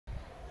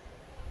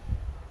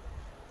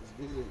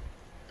good.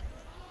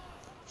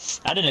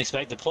 I didn't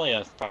expect to play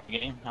a proper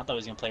game. I thought I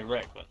was gonna play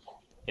Rec, but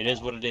it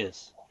is what it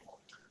is.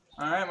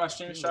 Alright, my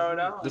stream started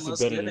out. This is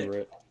Let's better get than it.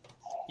 Red.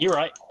 You're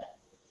right.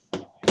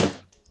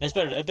 It's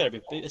better.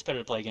 It's better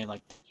to play a game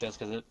like this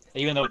because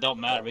even though it don't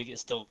matter, we get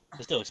it's still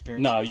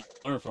experience. Nah, you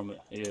learn from it.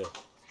 Yeah.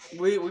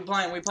 We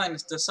playing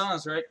the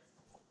Suns, right?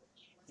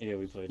 Yeah,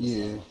 we played.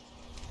 Yeah.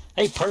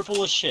 Hey,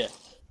 purple as shit.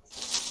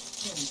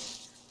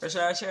 For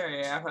sure.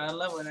 Yeah, I fell in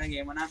love with that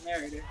game when I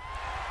married her.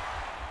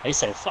 They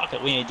say, fuck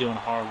it, we ain't doing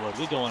hardwood.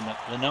 We going to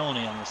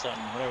linoleum or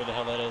something, whatever the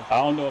hell that is. I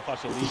don't know if I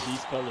should leave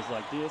these colors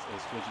like this or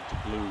switch it to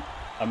blue.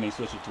 I mean,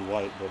 switch it to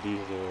white, but these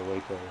are the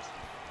away colors.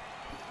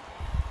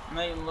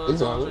 Make a little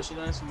songs where she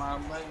learns from my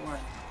black and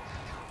white.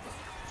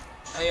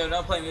 Hey, yo,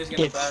 don't play music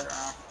in the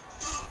background.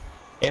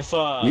 If,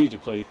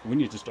 we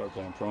need to start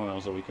playing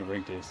pronouns so we can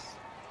rank this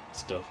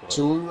stuff up.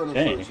 So we running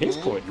Dang, first, his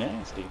man? court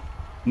nasty.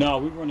 No,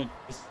 we running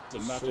the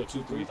match at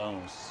 2-3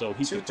 zones, so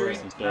he can press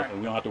and stuff,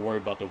 and we don't have to worry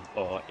about the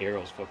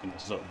arrows fucking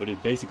us up. But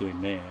it's basically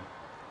man.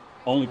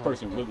 Only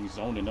person really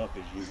zoning up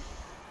is you.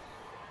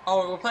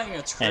 Oh, we're playing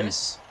a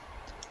Tris?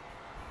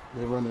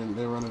 They're running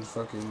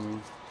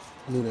fucking.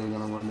 I knew they were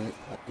gonna run it.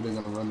 I knew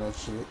they're gonna run that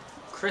shit.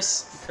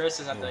 Chris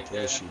is not that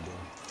good.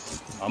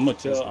 I'm gonna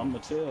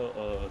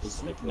tell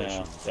Slick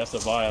now. That's a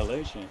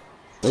violation.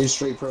 They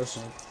straight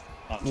pressing.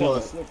 I'm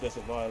telling Slick that's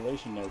a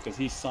violation though, because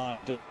he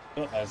signed up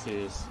as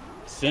his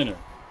center.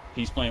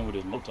 He's playing with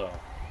his motor.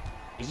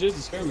 It's just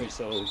a scrimmage,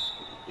 so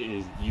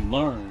you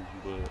learn,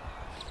 but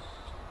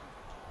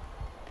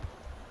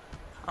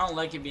I don't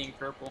like it being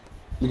purple.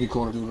 Let me get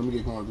corner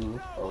dude.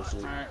 Oh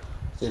shit. Alright.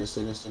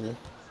 Stay there.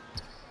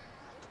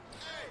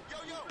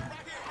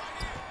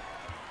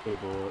 good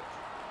board.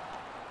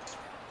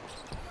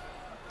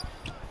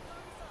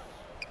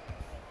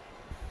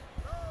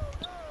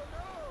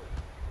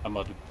 I'm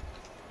about to.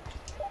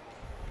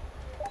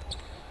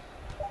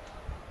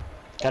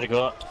 Gotta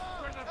go up.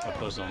 I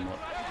put something up.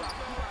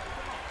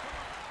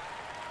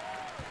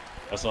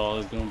 That's all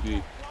it's gonna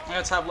be. I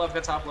got top left,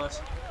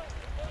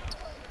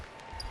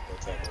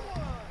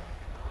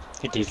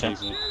 Good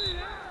defense.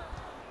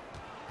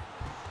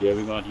 Yeah,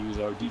 we're gonna have to use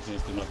our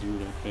defense to not do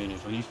it and finish.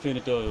 When he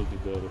finished though, it'll be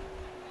better.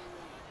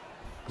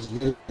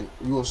 You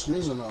gonna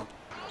sneeze or not?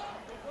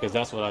 Because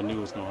that's what I knew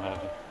was gonna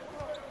happen.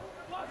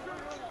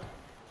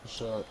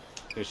 Shot.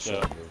 Good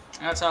shot.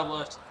 I got top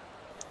left.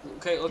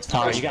 Okay, let's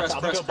Alright, press.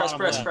 Let's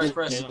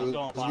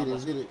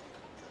get it.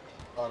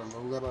 Bottom,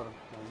 who got bottom?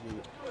 Let's get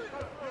it.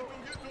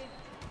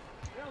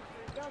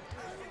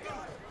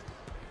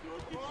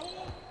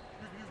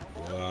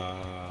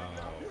 Wow,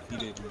 he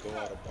didn't go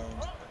out of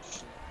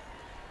bounds.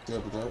 Yeah,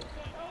 but that.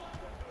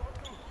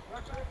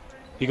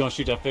 He gonna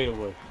shoot that fade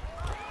away.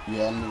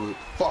 Yeah, I knew it.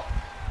 Fuck.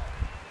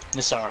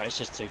 It's alright, it's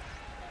just two.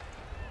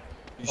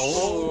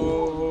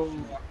 Oh!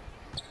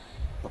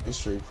 It's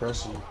straight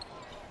pressing.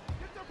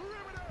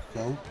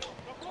 Okay.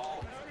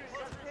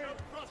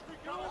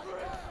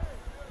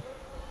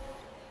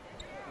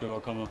 Go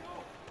come on.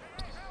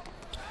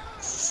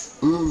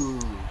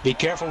 Be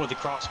careful with the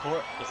cross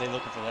court if they're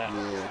looking for that.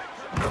 Yeah.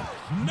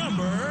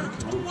 Number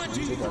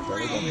 20.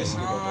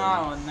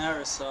 I will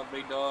never sub,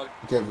 big dog.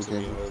 Careful.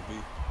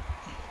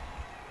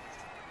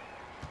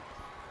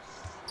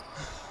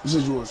 You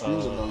said you want to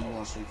squeeze or no? You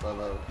want to straight 5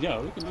 out? Yeah,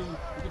 we can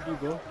do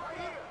both.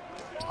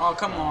 Oh,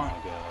 come on.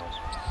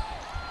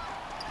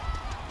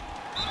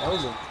 That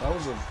was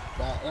a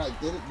bad. Like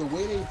the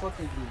way they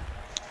fucking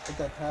let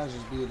that pass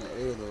just be in the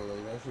air though.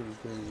 Like that shit was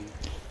crazy.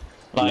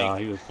 Nah,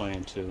 he was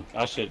playing too.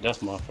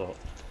 That's my fault.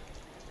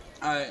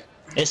 Alright.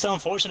 It's so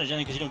unfortunate,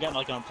 Jenny, because you don't get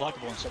like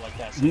unpluckable and shit like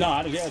that. So.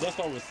 Nah, yeah, that's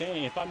what I was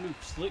saying. If I knew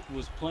Slick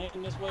was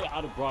playing this way,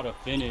 I'd have brought a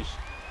finished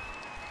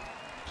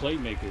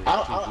playmaker.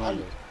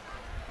 Come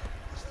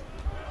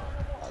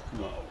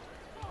on.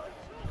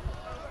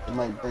 It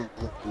might bring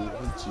the heat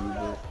to you,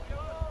 but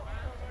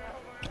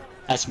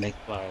That's me.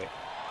 Like,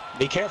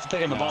 Be careful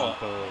picking the ball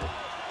up.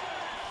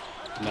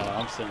 No,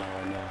 I'm sitting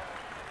right now.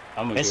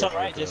 It's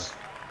alright, just.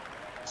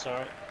 It's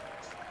alright.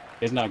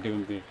 It's not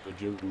giving me the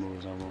juke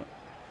moves I want.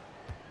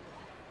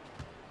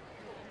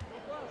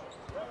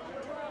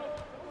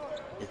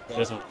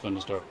 That's what's fun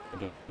to start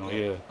doing.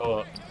 Yeah, go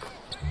up.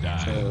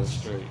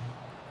 Straight.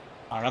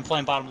 Alright, I'm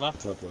playing bottom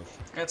left. Top left.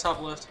 I got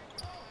top left.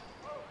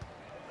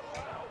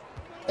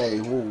 hey,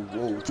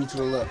 whoa, 2 to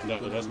the left. No,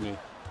 that's me.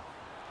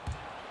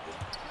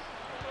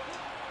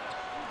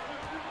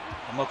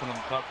 I'm opening the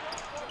cup.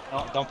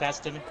 Oh, don't pass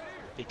it to me.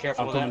 Be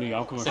careful with that.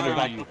 I'm coming Send her to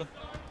back you. open.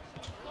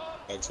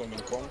 Like swim in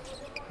the corner.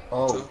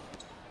 Oh,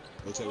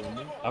 Rotate with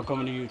me. I'm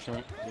coming to you,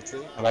 Trent.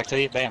 Rotate. Go back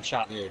to you. Bam,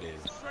 shot. There it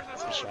is.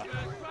 Good shot.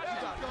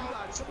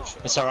 It's a good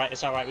shot.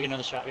 It's alright. We get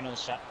another shot.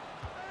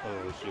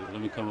 Oh shit,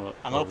 let me come up.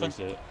 I'm open.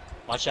 Reset.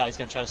 Watch out, he's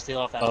gonna try to steal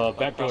off that.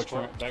 Backdoor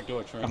Trent.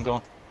 I'm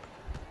going.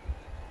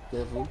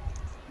 careful.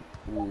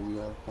 Ooh, we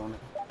got a corner.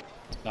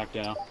 Knock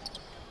down.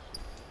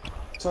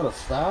 Is that a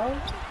foul?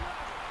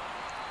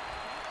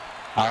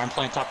 Alright, I'm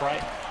playing top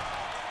right.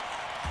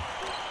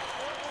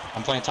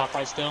 I'm playing top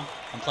right still.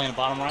 I'm playing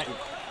bottom right.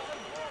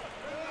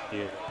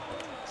 Yeah.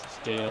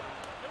 Stay up.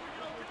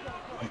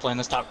 I'm playing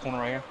this top corner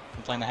right here.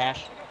 I'm playing the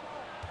hash.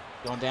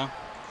 Going down.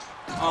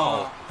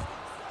 Oh.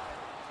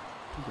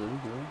 Good.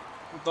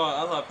 I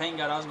thought Payne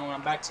got. I was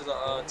going back to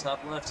the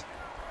top left.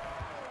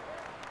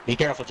 Be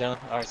careful, Jalen.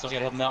 All right, someone's gotta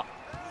help him out.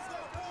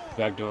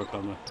 Back door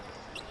coming.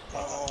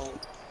 Oh,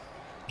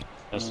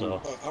 That's I'm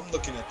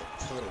looking at the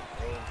cutter,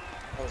 bro.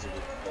 That was a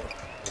good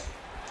cut.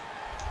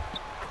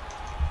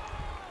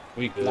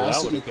 We good. Nah, I I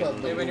see would the have cut,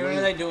 been. They've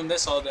been doing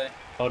this all day.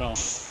 Hold on.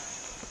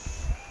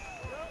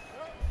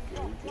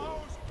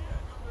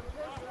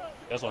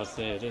 That's what I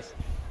said. This.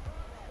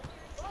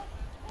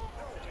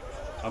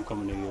 I'm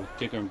coming to you.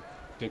 Pick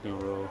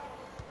and roll.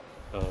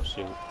 Oh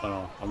shit. Hold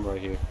on. I'm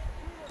right here.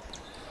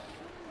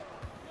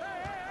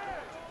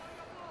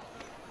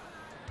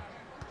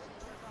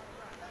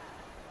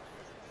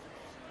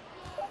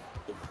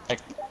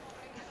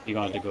 You're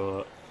gonna have to go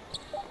up.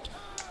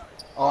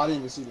 Oh, I didn't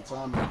even see the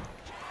timing.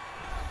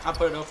 I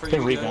put it up for Good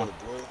you. rebound.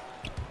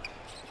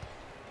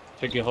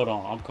 Check it. Hold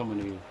on. I'm coming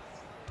to you.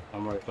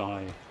 I'm right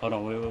behind you. Hold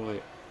on.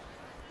 Wait.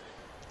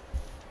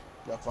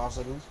 Got 5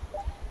 seconds.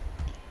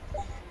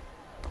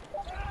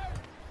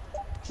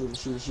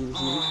 Shoot.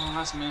 Oh,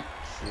 that's me.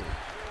 Shoot.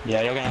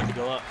 Yeah, you're gonna have to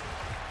go up.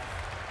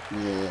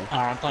 Yeah. All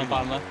right, I'm playing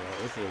bottom left.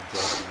 It's a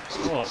adjustment.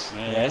 Fuck,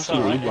 man. Yeah, it's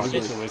alright. You brought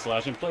this away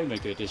slashing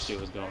playmaker. This shit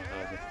was gonna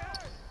happen.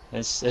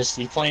 It's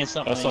you playing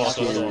something. That's all.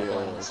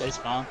 It's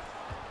fine.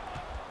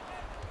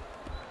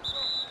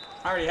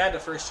 I already had the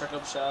first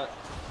check-up shot.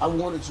 I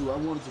wanted to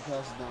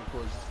pass it down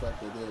court. Just the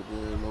fact that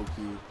they're low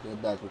key. They're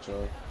back with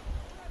y'all.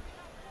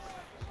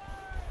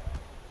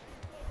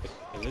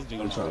 This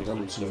dude I'm trying to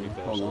double team.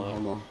 Hold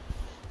on.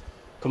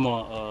 Come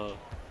on,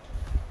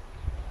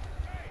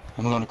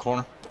 I'm going to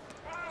corner.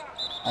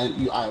 I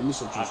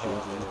miss what you're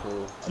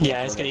saying.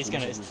 Yeah,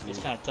 it's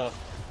kind of tough.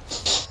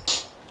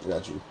 I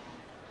got you.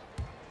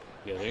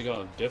 yeah, they're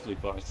gonna definitely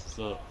box this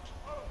up.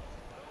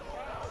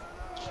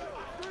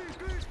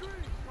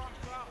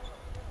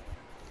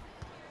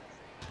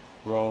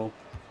 Roll.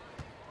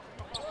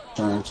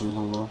 Trying to,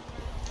 hold on.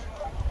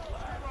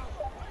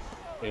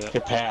 Yeah.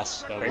 Good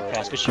pass. Great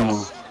pass. Good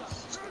shot.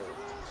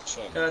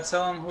 Gotta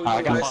tell him who you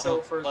got guys one.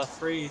 sold for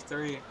free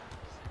 3.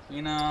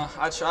 You know,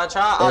 I showed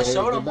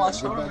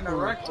him in the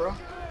wreck, bro.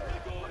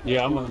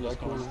 Yeah, I'm on this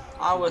corner.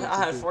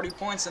 I had 40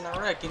 points in the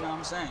wreck. You know what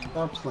I'm saying?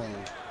 Stop playing.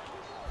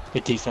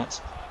 Good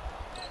defense.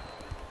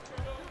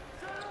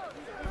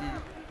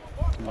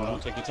 Hold on,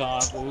 take your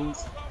time, fool.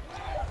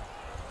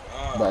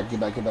 Get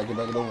back. Get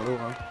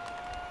over.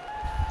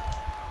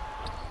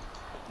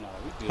 Nah,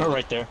 we good. We're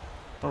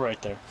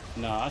right there.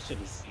 Nah, I should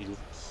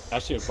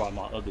have brought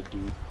my other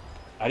dude.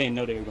 I didn't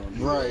know they were gonna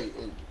do Right.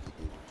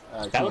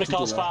 That would have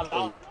cost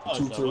 $5.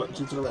 Two to the right.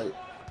 Two to the right.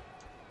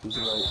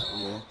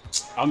 Yeah.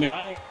 I mean,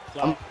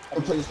 I'm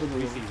playing this for the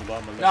preseason,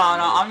 but No,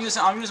 I'm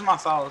using my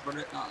fouls, but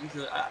I'm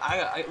good.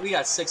 We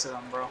got 6 of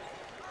them, bro,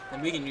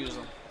 and we can use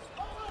them.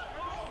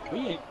 We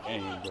ain't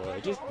game, bro.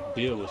 Just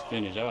Bill was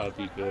finished. I gotta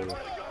be better.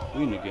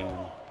 We in the game.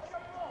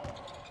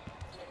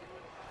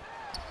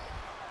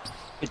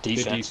 Good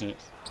defense.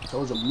 I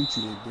told you I'm meet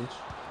you, bitch.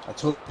 I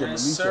told you I'm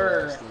Yes, meet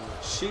sir.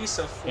 She's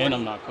a 40. And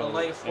I'm not cold. A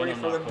late 40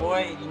 for the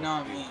boy. You know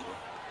what I mean?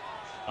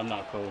 I'm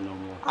not cold no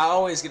more. I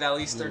always get at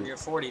least 30 or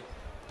 40.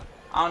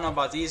 I don't know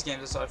about these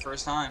games. It's our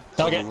first time.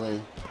 Okay.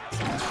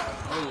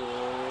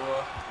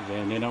 Oh.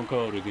 Then I'm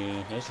cold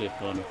again. That shit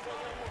funny.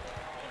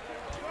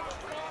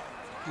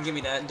 Give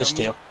me that. Good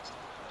steal.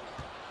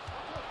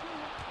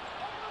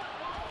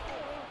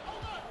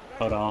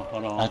 Hold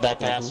on. That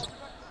pass.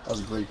 That was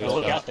a great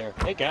Oh, pass.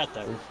 They got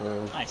there.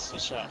 Nice.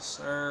 Good shot. Yes,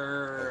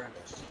 sir.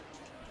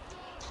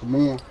 Come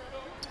on.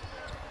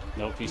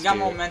 Nope, You he's got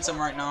scared. momentum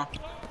right now.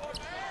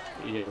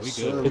 Yeah, we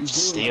Sir, good. we Good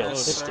steal. do. Good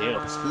Yes, steal.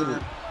 Let's sir. get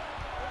it.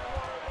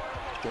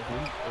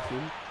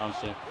 Definitely. I'm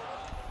saying.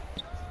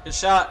 Good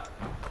shot.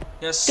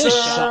 Yes, Good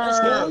sir. shot. Let's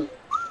go.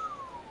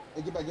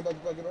 Hey, get back. Let's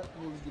get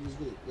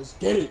it. Let's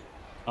get it.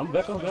 I'm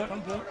back.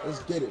 Let's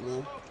get it,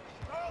 man.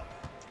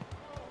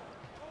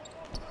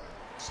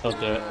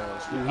 Okay.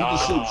 He can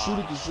shoot.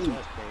 Shooter can shoot.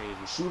 That's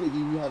crazy. Shooter,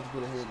 you have to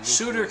put a head in his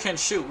Shooter face. can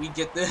shoot. We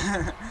get the.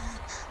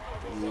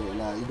 Yeah,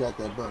 nah, you got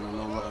that burner,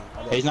 no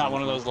lie. He's not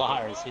one of those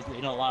liars. He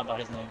don't lie about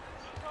his name.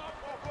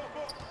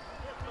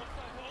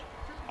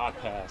 I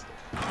passed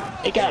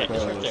it. He got it.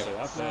 It's right I there.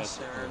 Yes,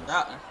 passed it. sir.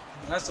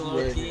 That's a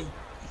little key.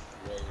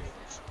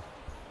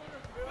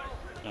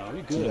 No,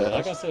 we good.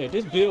 Like I said,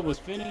 this build was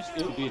finished.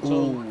 It would be a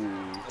total.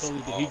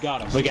 He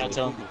got him. We got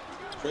to him.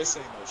 Chris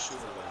ain't no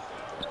shooter like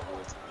that.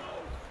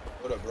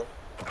 What up, bro?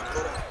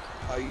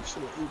 How you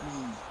should have hit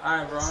me?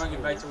 Alright, bro. I'm gonna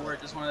get back to work.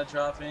 Just wanted to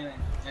drop in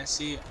and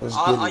see. Let's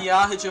get it. Yeah,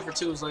 I'll hit you for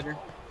 2s later.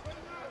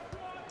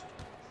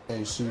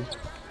 Hey, see.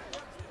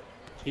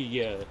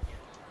 Yeah.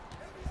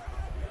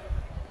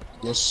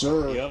 Yes,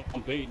 sir. Yep,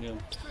 I'm baiting him.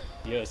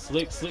 Yeah,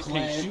 Slick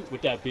can't shoot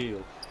with that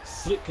build.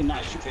 Slick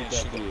cannot shoot with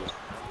that build.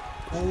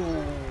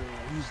 Ooh.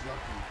 He's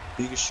lucky.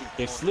 He can shoot.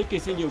 If Slick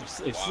is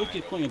Slick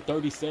is playing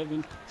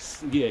 37,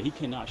 yeah, he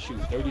cannot shoot.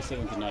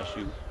 37 cannot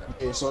shoot.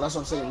 Yeah, so that's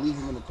what I'm saying. Leave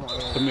him in the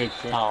corner. Come here,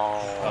 Trent.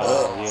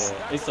 Oh,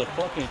 yeah. It's a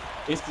fucking.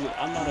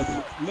 I'm not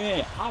a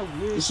man. I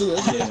wish.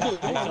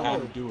 I know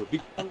to do it.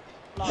 Because I'm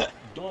not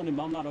doing him.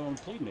 I'm not a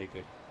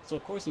playmaker. So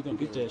of course he's gonna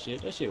get that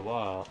shit. That shit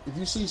wild. If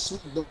you see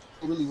Slick, don't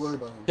really worry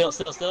about him.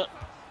 Still.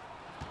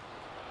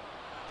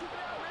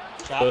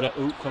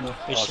 Oop, come on.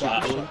 Good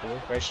shot.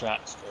 Great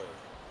shot.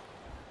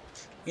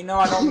 You know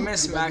I don't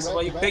miss, Max.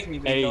 Why you pick me,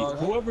 big dog?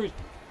 Whoever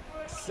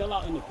sell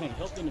out in the paint,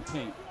 help in the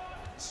paint.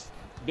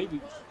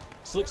 Baby,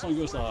 Slick's on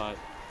your side.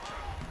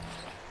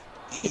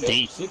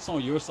 Slick's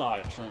on your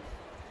side, Trent.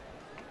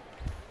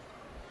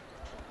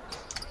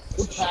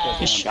 Good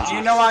shot.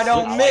 You know I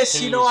don't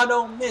miss. You know I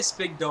don't miss,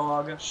 big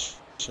dog.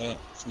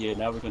 Yeah,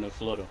 now we're gonna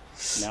flood him.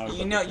 Now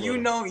you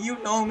know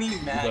me,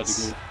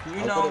 Max.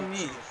 You know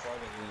me.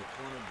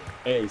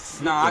 Hey,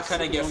 no, I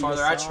couldn't get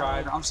farther. I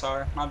tried. I'm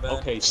sorry. My bad.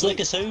 Okay,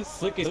 Slick is who?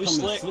 Slick is coming.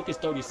 Slick? Slick is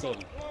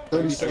 37.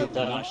 37.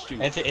 Cannot shoot.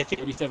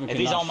 If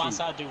he's on my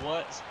side, do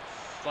what?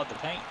 Flood the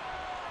paint?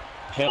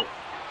 Help.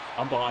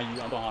 I'm behind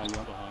you.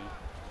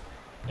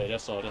 Hey,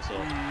 that's all.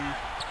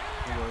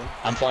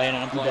 I'm playing.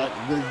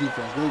 Good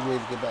defense. Good way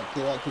to get back.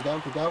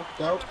 Kick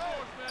out.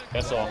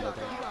 That's all.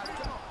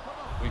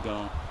 We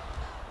gone.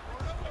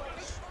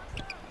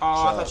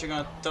 Oh, I thought you were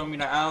gonna throw me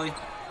the alley.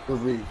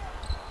 Good read.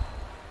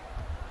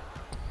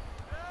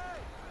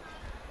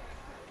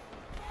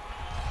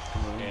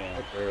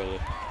 Yeah, early.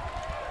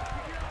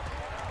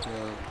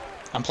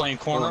 I'm playing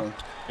corner.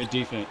 Good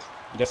defense.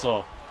 That's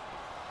all.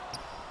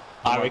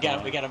 Alright, we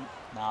got him.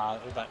 Nah,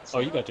 we're back. Oh,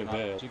 you got your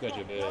badge.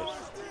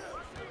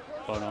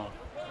 Hold on.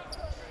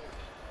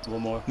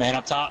 One more. Man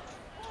up top.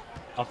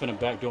 I'm from the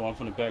back door.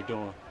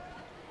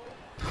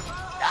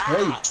 Hey.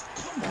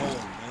 Come on,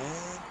 man.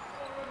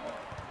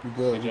 You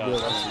good. Good job.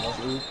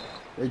 That's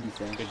great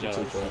defense. Good job.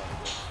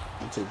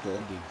 You take that.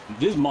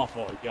 This is my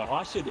fault,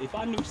 y'all. If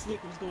I knew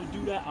Slick was gonna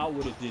do that, I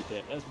would have did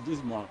that. This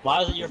is my fault.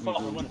 Why is it your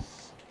fault?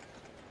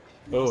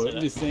 Oh, I'm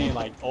just saying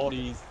like all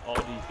these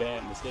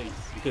bad mistakes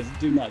because this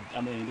dude not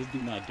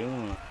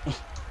doing.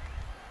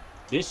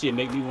 This shit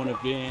make me want to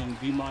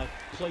be my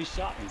play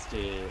shot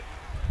instead.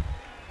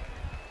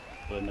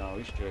 But no,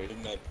 he's straight. You're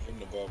not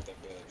the ball with that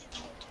badge.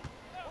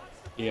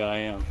 Yeah, I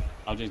am.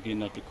 I'm just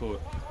getting up the court.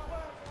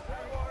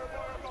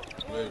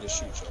 Ready to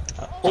shoot,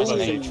 y'all. I was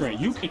gonna say, Trent,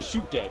 you can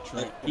shoot that,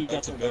 Trent. He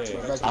got the badge.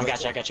 I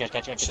got you.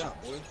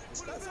 Shot, boy.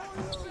 Let's go.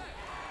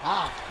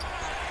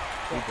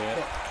 We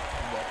bad.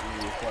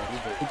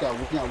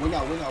 Win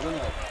out.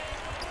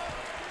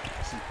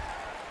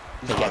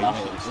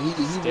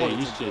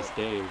 He should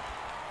stay. Yeah,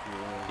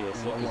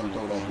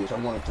 I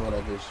want to throw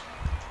that bitch.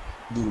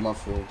 Dude, my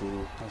fault,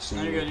 dude.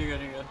 No, you're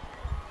good.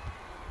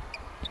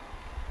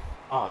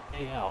 Oh,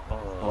 stay out.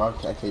 Oh,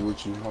 I can't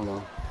with you. Hold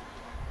on.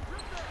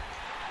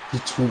 He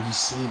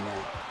 2BC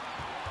now.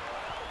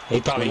 He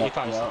probably. Yeah.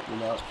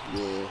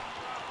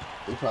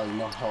 They probably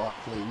know how I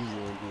play these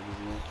little niggas,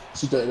 man.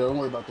 See, don't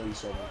worry about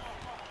 37.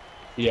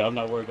 Yeah, I'm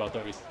not worried about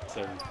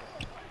 37.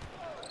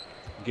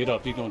 Get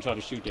up. He's gonna try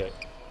to shoot that.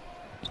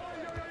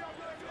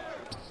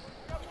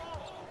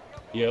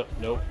 Yep.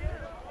 Nope.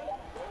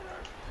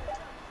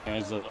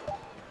 Hands up.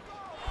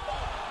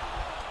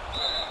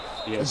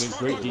 Yeah, been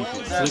great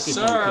defense. Yes,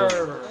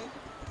 sir.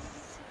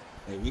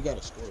 Hey, we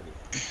gotta score it.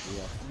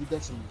 Yeah, you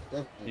got some.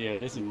 Yeah,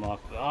 this is my.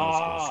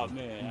 Ah,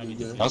 man. I need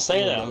to Don't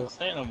say that. Don't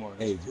say it no more.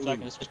 Hey,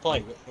 Just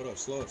play. Hold up,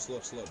 slow up.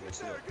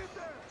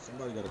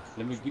 Somebody gotta.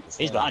 Let me.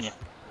 He's behind you.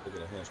 Look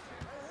at a hash.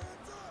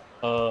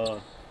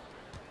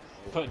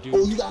 Cut dude.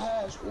 Oh, you got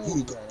hash. Oh,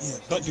 you got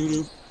hash. Cut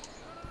dude.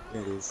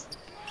 There it is.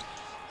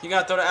 You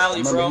gotta throw the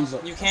alley, bro.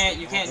 You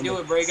can't do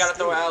it, bro. You gotta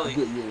throw an alley.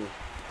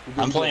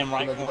 I'm playing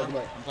right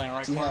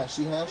corner.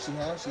 She has.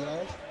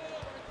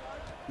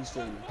 He's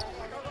staying.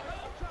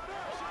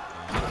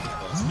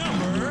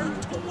 Number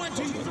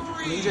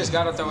 23. You just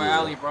gotta throw an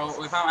alley, bro.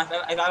 If I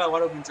got a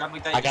wide open drop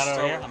like that, I got it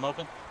over here. I'm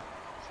open.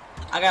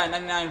 I got a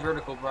 99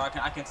 vertical, bro.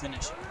 I can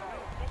finish.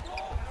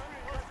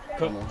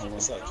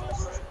 What's up,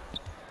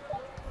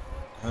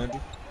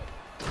 100.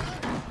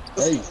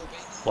 Hey.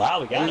 Wow,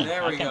 we got it.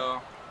 There we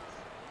go.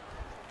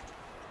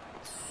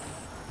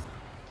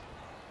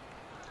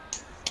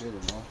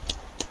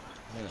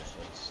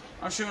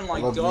 I'm shooting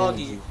like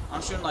doggy.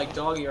 I'm shooting like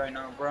doggy right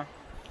now, bro.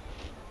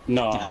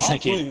 No, I'm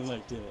Thank you. playing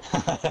like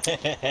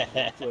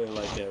that. Playing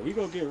like that. We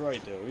gonna get right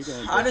though. We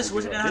gonna. I just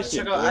wish I didn't have to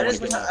check out. I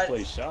just wish I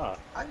play shot.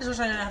 I just wish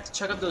I didn't have to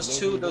check out those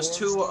two what's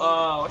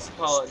it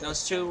called?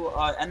 Those two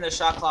end of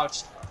shot clock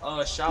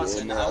shots,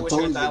 and I wish I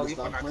got that leap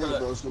on our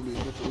clip. It's gonna be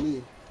good for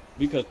me.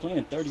 Because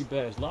playing 30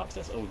 badge locks,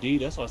 that's OD.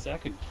 That's why I said I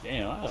could.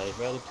 Damn, I'd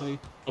rather play.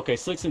 Okay,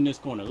 Slick's in this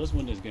corner. Let's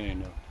win this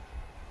game though.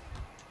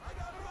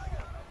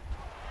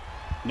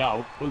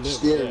 No, we'll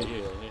live with that.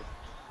 Yeah.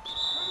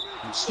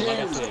 Like I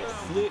said,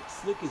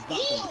 Slick is not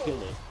gonna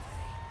kill us.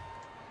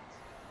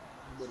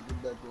 You better get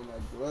back on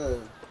that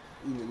drive.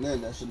 Even then,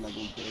 that shit not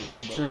gonna kill us.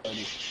 Sure.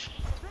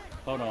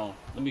 Hold on,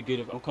 let me get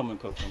it. I'm coming,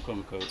 coach.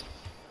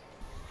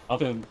 I'm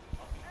been.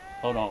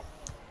 Hold on.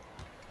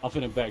 I'm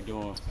finna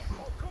backdoor him.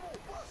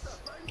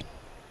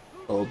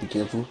 Oh, be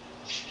careful.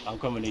 I'm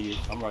coming to you.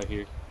 I'm right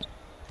here.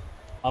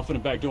 I'm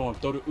finna backdoor him.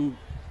 Throw the oop.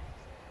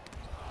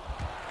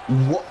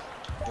 What?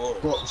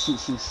 Bro,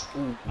 shoot.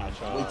 Ooh. I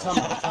tried. Wait,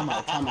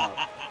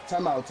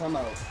 time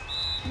out.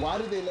 Why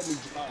did they let me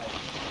drive?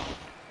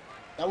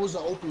 That was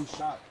an open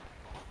shot.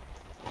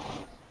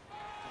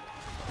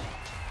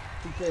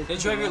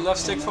 Did you have your left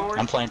stick forward?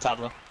 I'm playing top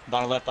row.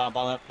 Bottom left,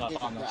 bottom left.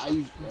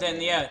 Then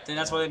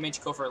that's why they made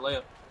you go for a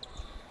layup.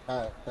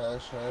 Alright,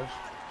 pass.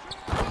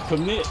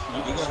 Commit.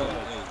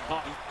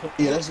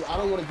 Yeah, that's. I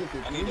don't want to get the.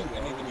 I need to be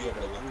able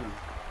to look.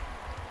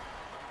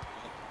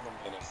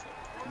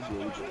 I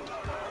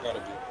gotta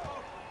be.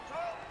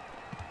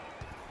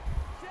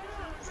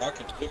 If I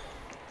can flip,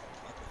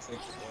 I can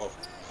take the ball.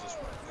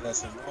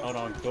 Hold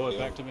on, throw it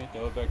back to me.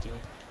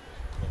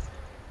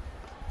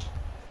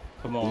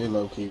 Come on. You're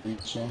low key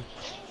reaching.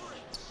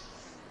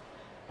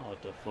 Oh,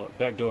 what the fuck?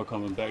 Backdoor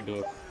coming.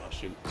 Oh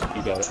shoot.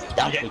 You got it.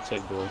 Okay. Good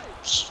take, boy.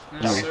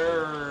 Yes,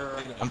 sir.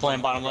 I'm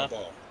playing bottom left.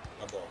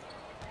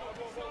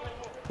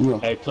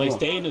 Hey,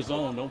 stay in the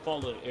zone. Don't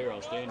follow the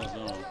arrow. Stay in the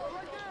zone.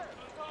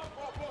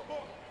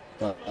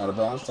 Out of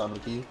bounds, top of the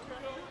key.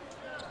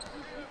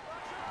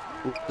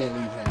 Can't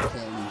leave him.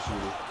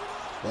 Shooter.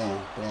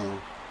 Damn.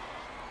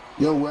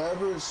 Yo,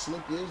 wherever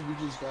Slick is, we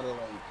just gotta like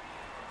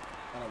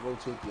kind of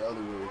rotate the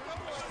other way.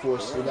 Just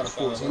force. We gotta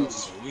force him.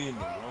 We in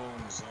the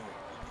wrong zone.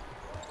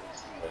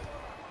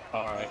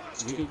 All right.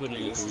 We can put it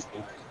in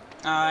 3-2.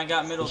 I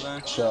got middle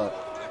then. Shot.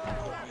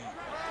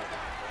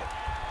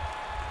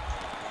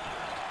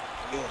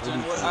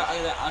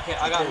 Okay,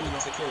 I got middle.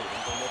 Take care of it.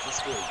 I'm gonna let this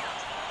go.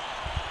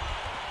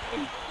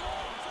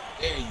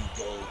 There you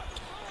go.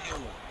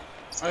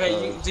 Okay,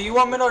 do you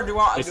want middle or do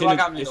I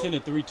got middle? It's in the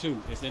 3-2.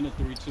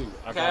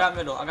 Okay, I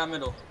got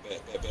middle.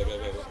 Bet.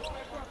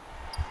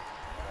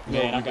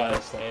 Man, I got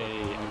it.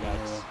 Hey, I got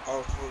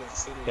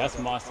it. That's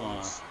my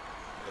son.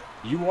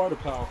 You are the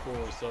power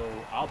forward, so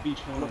I'll be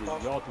pointing.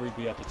 Y'all three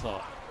be at the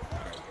top.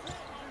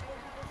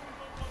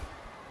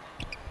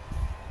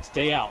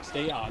 Stay out.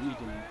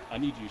 I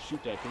need you to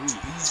shoot that three.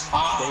 Stay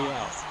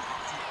out.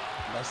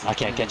 I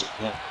can't catch it.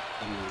 Yeah.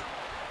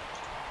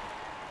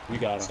 We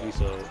got him. We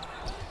sold.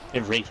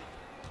 It re.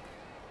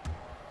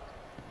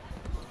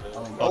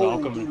 Oh,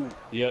 I'm coming.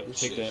 Yep,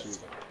 take that.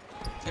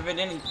 If it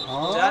didn't, did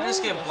I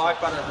just get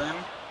blocked by the rim?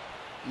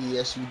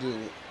 Yes, you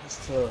did. It's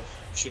tough.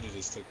 You should have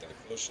just took that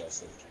close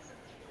shot.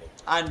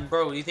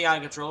 Bro, do you think I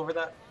had control over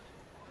that?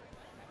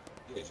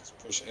 Yeah, just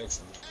push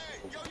X.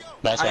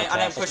 I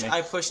didn't push.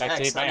 I pushed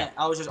X.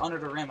 I was just under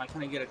the rim. I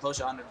couldn't get a close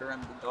shot under the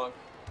rim, big dog.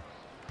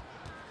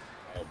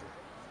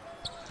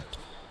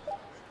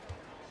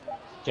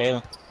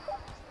 Jalen.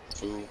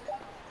 2,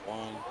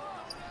 1.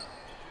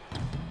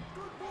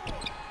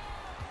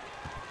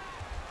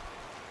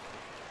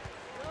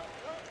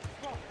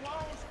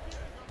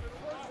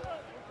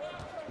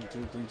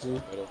 Three.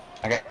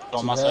 Okay,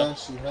 on myself.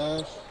 She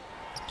has.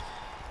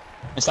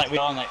 It's like we're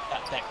on like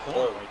that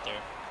corner right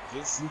there.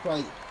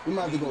 We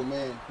might have to go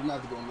man.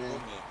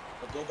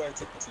 But go back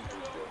to the T3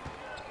 score.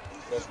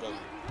 That's better.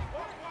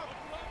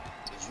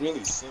 It's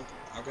really simple.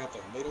 I got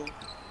the middle,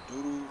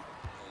 Doodoo,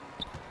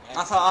 and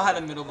I thought I had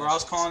a middle, bro. I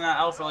was calling that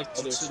out for like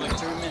 2 minutes.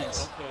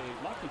 Okay,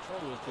 my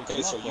controller is picking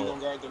okay, so up. you gonna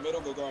guard the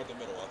middle? Go guard the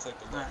middle. I'll take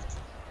the left.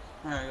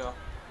 There you go.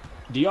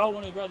 Do y'all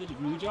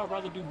would y'all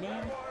rather do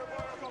man?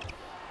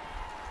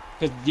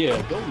 Cause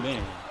yeah, go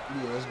man.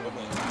 Yeah, let's go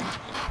man.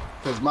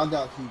 Cause my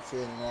guy keeps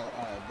fading out.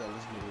 Alright, bet,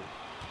 let's get it.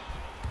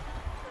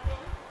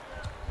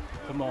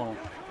 Come on.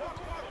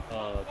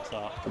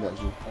 Top. I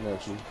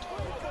got you.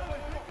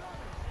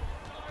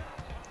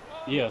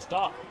 Yeah,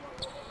 stop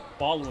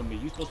following me.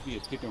 You supposed to be a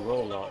pick and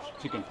roll option,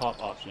 pick and pop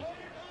option.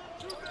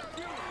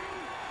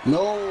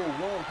 No,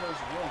 wrong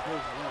person. I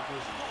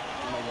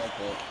got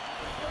that.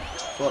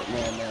 Fuck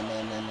man.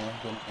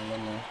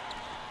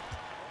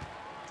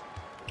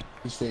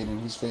 He's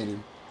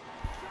fading.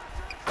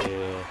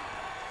 Yeah.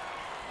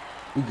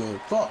 We good.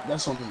 Fuck,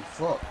 that's on me.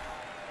 Fuck.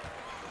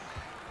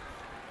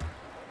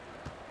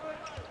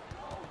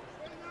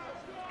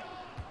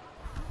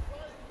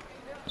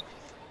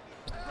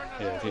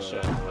 Yeah, good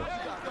shot, bro.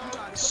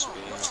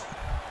 Spin.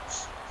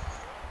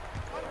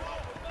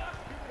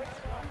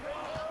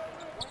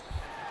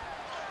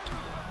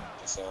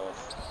 That's off.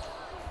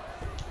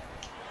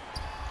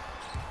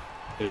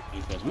 Good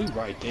defense. We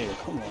right there.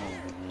 Come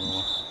on,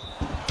 bro.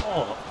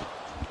 Oh.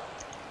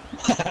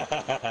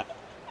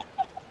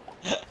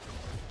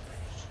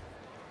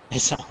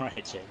 It's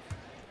alright, Jay.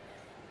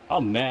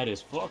 I'm mad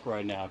as fuck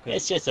right now. Cause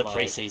It's just a like,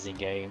 preseason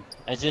game.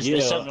 It's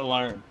something to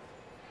learn.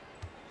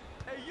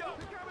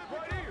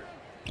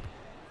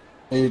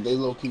 They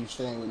low key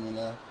staying with me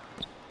now.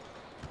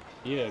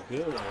 Yeah,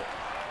 good. Yeah,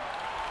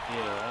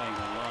 I ain't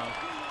gonna lie.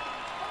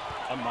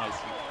 I might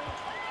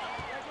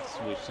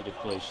switch to the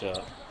play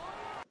shot.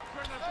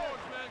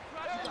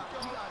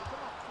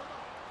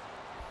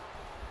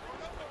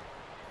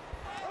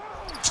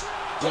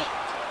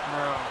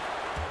 Bro,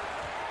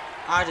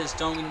 I just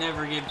don't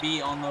never get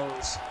beat on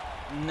those.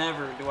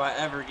 Never do I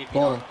ever get beat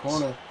on those.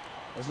 Corner.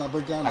 Let's not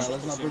break down now.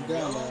 Let's not break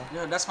down now.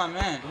 Yeah, that's my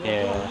man.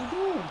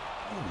 Yeah.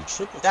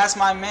 That's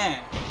my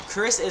man.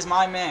 Chris is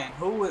my man.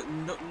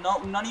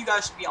 None of you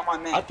guys should be on my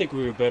man. I think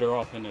we were better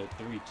off in a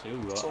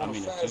 3-2. So I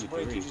mean, a fast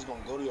break, 2-3. you just gonna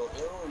go to your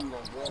arrow or you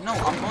gonna grab No,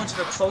 I'm going to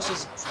the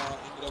closest. That's how I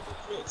ended up with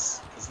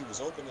Chris, because he was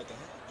open at the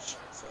hash.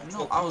 So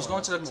No, I was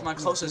going to my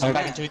closest Are we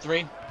man. back in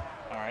 2-3?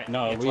 Alright.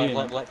 No, yeah, we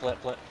play.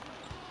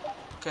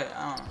 Okay,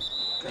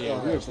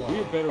 Yeah,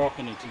 we're better off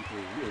in the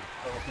 2-3.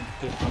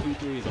 Because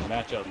 2-3 is a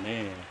matchup,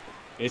 man.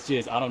 It's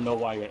just, I don't know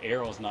why your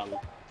arrow's not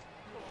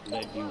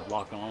letting you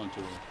lock on to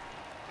him.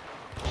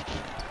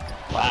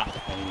 Wow.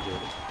 And he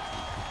did it.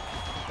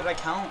 did I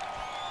count?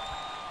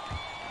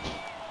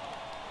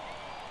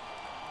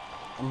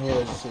 I'm here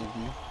as a safety.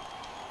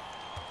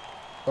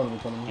 Come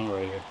to me. I'm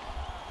right here.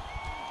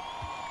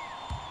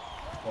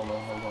 Hold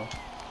on.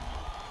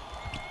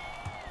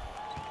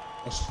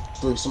 That's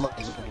three.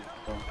 Somebody's looking.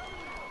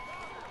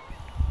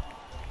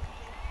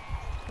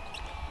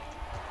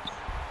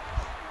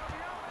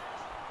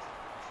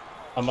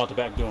 I'm out the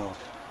back door.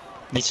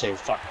 Me too.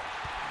 Fuck.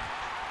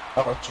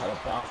 Oh, I'll try to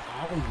bounce.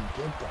 How did you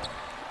get that?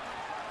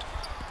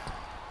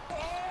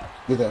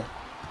 Get there.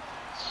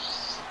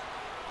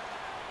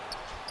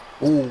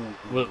 Ooh.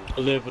 We'll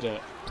live with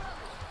that.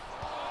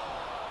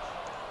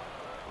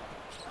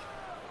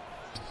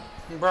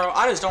 Bro,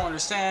 I just don't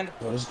understand.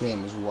 Yo, this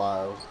game is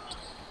wild.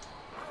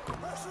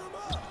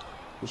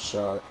 Good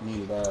shot.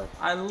 Needed that.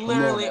 I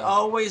literally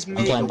always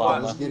make playing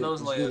ball, those man.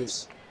 Let's get it.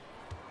 layups.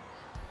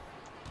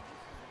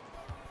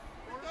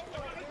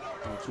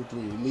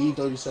 2-3. Lead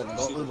 37.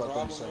 Don't See worry the about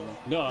problem? 37.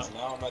 No,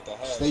 Now I'm at the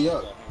hash. Stay you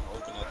up. got him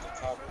open at the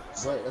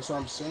top. Right, that's what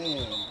I'm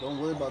saying. Don't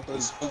worry about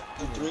 37.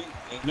 3.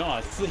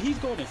 no, so he's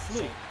going to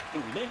slick.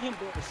 Dude, let him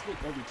go to slick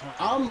every time.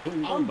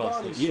 I'm about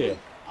guarding slick. Yeah. Slick.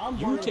 I'm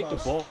You worried take the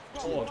about ball.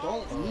 Slick.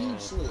 Don't leave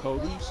Slick.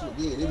 Coach. Leave Slick.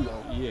 Yeah, there you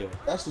go. Yeah.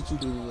 That's the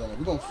 2-3 we're running.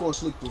 We're going to force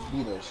Slick to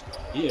beat us.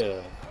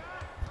 Yeah.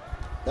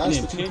 That's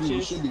and the then 2-3 we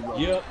pinches. should be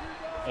running. Yep.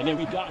 And then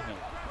we got him.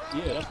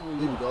 Yeah, that's what we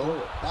There we want.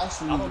 go.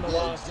 That's I what don't know we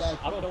why. get. Exactly.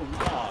 I don't know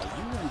why.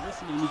 You and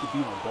listening need to be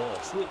on ball.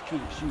 Slick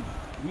can't shoot.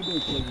 We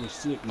didn't play with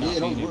Slick not Yeah,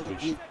 being don't able worry. to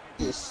shoot.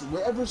 Yes,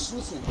 wherever,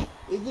 listen,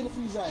 even if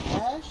he's at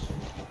hash,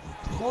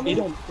 corner, They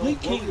don't. They worry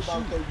can't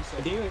about shoot.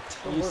 37. They're Don't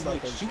telling worry about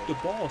Slick, 37. shoot the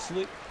ball,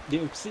 Slick.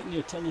 They're sitting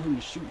there telling him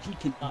to shoot. He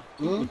cannot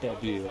shoot with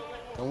that build.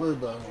 Don't worry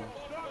about him.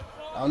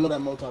 I know that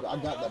multi. I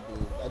got that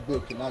build. That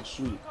build cannot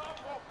shoot.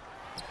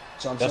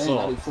 So I'm That's saying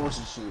all. now he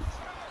forces shit.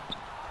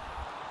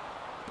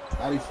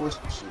 Now he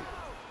forcing shit.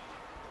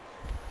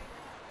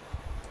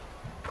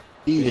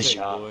 Good Easy. take,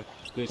 shot. boy.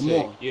 Good Come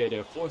take. on. Yeah,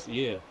 they're forcing.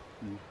 Yeah,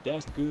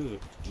 that's good.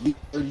 Lead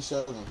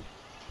 37.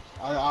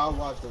 I'll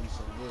watch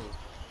 37. Yeah,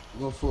 we're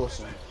gonna force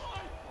him.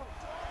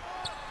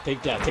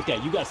 Take that. Take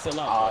that. You got to sell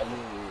out. Ah, bro.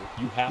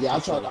 yeah. You have Yeah, I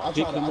to sell try out.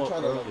 to Pick him up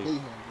update early. him.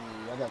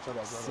 Yeah, I gotta try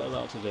that. Sell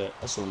out to that.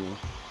 That's on me.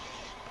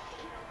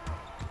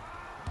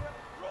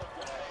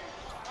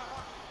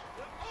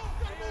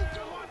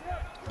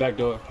 Back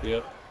door.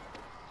 Yep.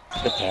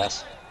 Good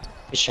pass.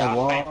 Good shot,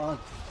 man.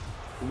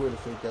 Where to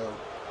fake out?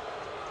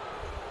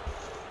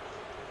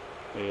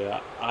 Yeah,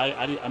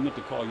 I meant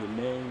to call your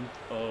name,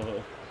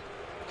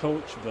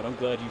 coach, but I'm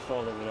glad you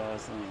followed what I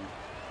was saying.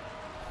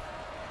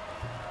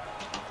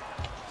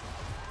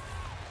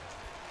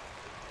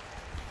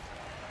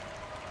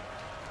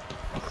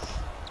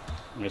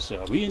 Yes,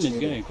 sir. We in this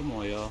game. Come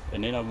on, y'all.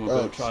 And then I'm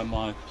gonna go try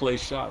my play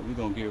shot. We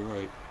gonna get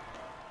right.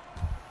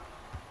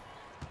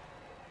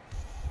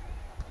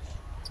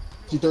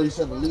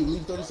 T37,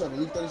 leave 37,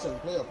 leave 37.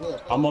 Play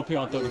up. I'm up here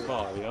on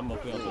 35. Yeah, I'm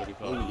up here on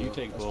 35. You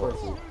take That's ball.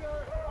 perfect.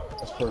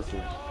 That's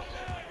perfect.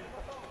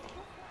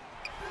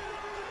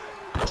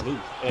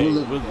 Hey, We'll we'll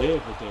live with that.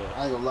 live with that.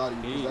 I ain't gonna lie to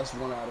you, 'cause Yeah. that's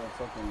 1 out of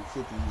fucking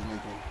 50 he's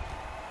making.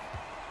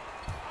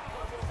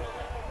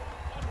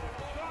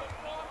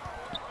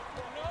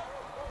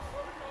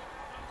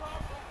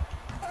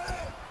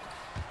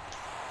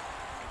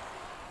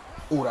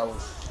 Oh, that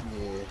was,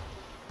 yeah.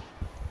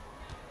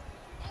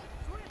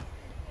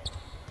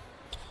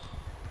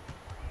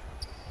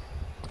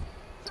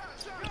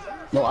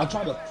 No, I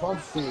tried to pump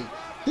fake.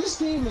 This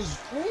game is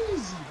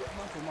crazy.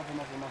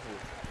 Muffle.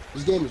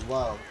 This game is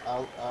wild.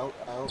 Out.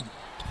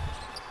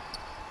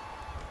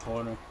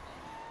 Corner.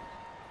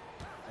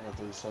 I got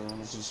 37.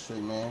 This is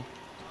straight, man.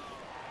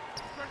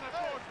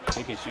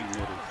 They can shoot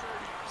middle.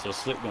 So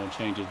Slick gonna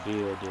change his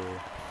build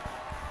there.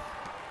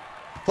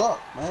 Fuck,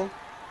 man.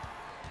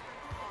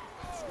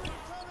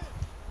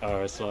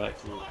 Alright, so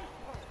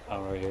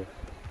I'm right here.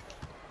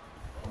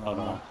 Hold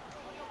on.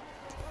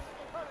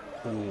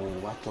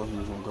 Ooh, I thought he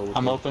was gonna go with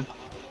I'm that. open.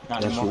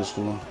 Not That's anymore. what's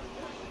going.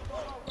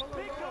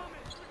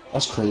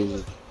 That's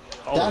crazy.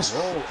 Oh, That's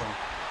roll.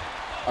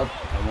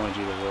 I wanted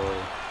you to roll.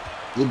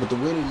 yeah, but the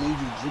way they made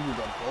you dribble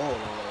that ball,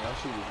 like, that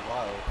shit was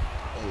wild.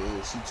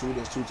 Hey, C2,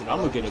 there's 2 to the I'm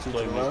gonna left, get a there's 2 to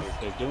the playmaker. left.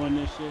 If they're doing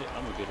this shit,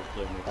 I'm gonna get a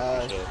playmaker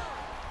for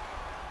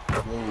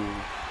sure. Ooh.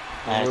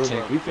 I had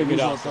to. We figured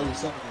out 30 something.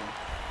 seconds.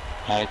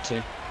 I had to.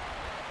 Yeah,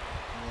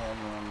 I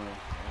know.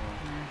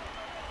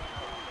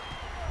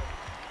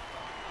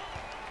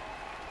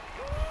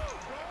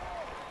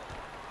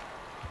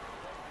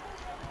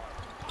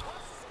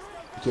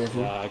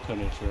 Careful. Yeah, I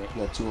couldn't trip.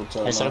 You got 2 up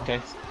top. I said,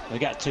 okay. We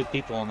got 2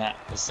 people on that.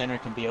 The center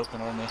can be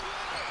open on me.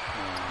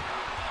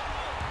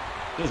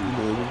 This is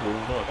Good.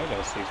 look, I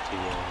got 60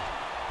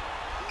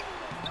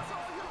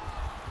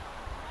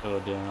 Oh,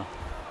 down.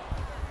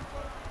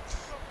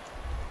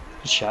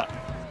 Good shot.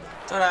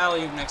 Throw the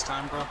alley-oop next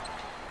time, bro.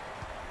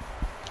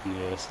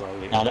 Yeah,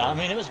 slightly. No, I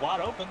mean, it was wide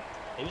open.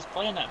 He was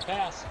playing that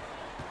pass.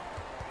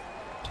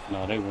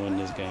 No, they won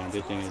this game.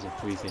 Good thing is a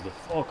preseason. The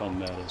fuck, I'm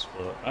mad as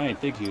fuck. I didn't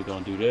think he was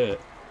gonna do that.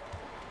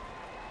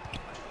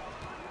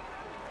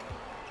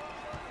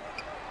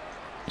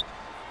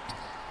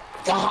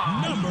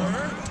 God.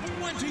 Number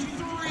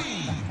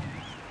 23.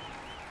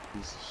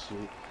 Piece of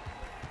shit.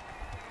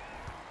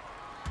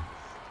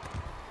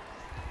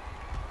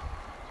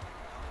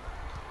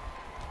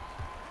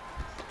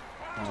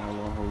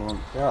 Hold on.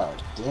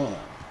 God damn.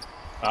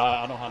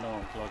 I don't have no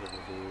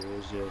unpluggable, dude.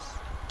 It's just.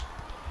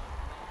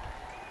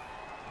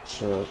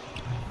 Sure.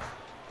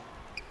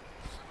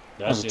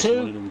 That's Number just 2.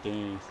 one of them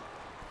things.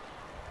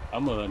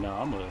 I'm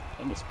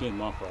gonna spin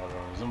my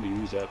 $5. I'm gonna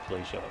use that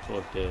play shot.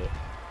 Fuck that.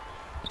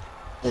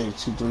 Hey,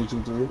 2-3,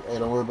 2-3. Hey,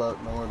 don't worry about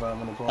I'm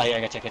gonna call. Oh, yeah,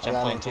 I got to catch. I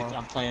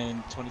I'm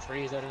playing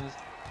 23, is that it?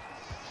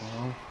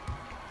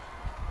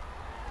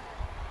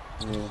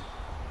 Yeah.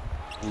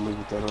 I live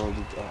with that all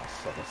the oh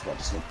fuck, I forgot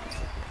to snip.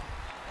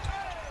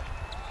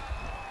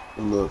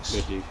 It looks.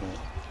 Good defense.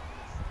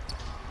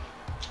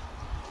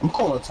 I'm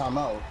calling a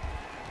timeout.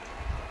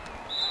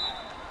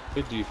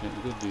 Good defense.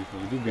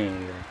 Good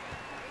game, yeah.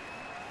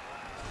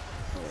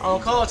 Oh,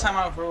 call a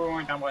timeout for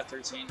we're down by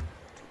 13.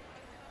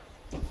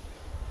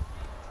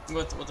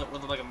 With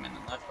like a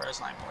minute left, bro. It's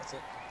not even worth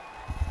it.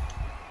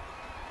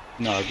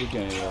 No, good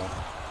game, yeah.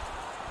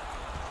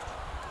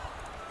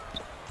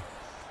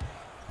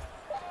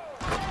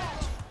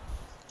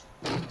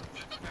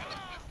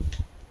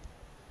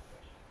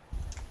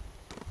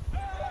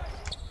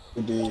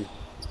 Good D.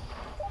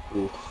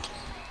 Ooh.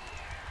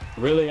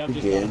 Really, I'm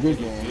just Good not game.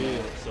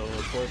 good, so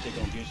of course they're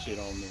gonna get shit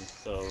on me.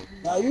 So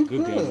Nah, you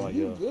good good. game,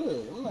 You yeah.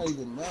 good. I'm not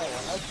even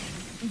mad.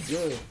 You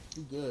good.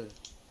 You good.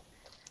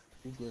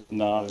 You good.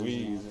 Nah,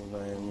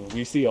 Man.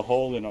 we see a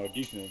hole in our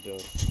defense though.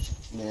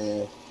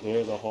 Yeah.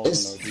 There's a hole in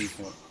our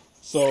defense.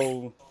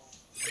 So,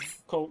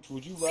 Coach,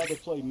 would you rather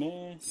play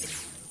man?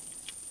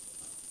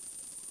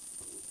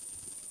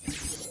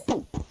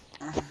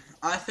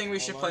 I think we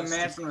should play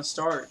man from the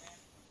start.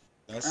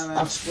 And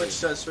then switch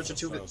to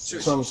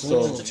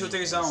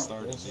 2-3 zone.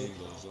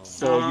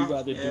 So you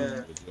rather yeah.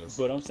 do,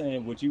 but I'm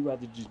saying, would you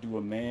rather just do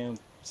a man,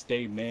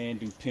 stay man,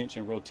 do pinch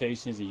and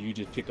rotations, and you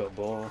just pick up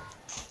ball?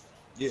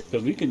 Yeah.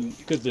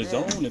 Because the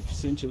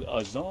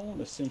zone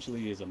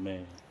essentially is a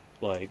man.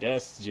 Like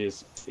that's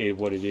just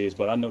what it is.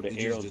 But I know the It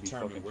arrows just be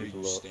determine fucking where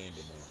people you up.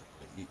 standing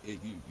on. You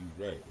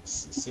right.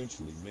 It's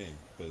essentially man,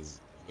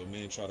 because if a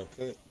man try to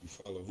cut, you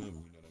follow him. You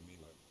know what I mean?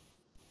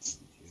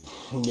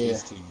 Like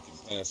his team can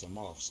pass him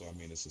off. So I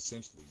mean, it's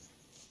essentially.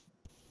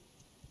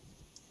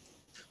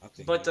 I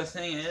think But the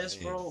thing is,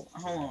 bro,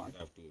 hold on. I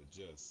have to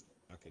adjust.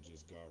 I could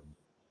just guard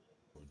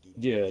or do.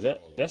 Yeah,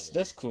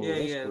 that's cool. Yeah,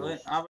 That's yeah. cool.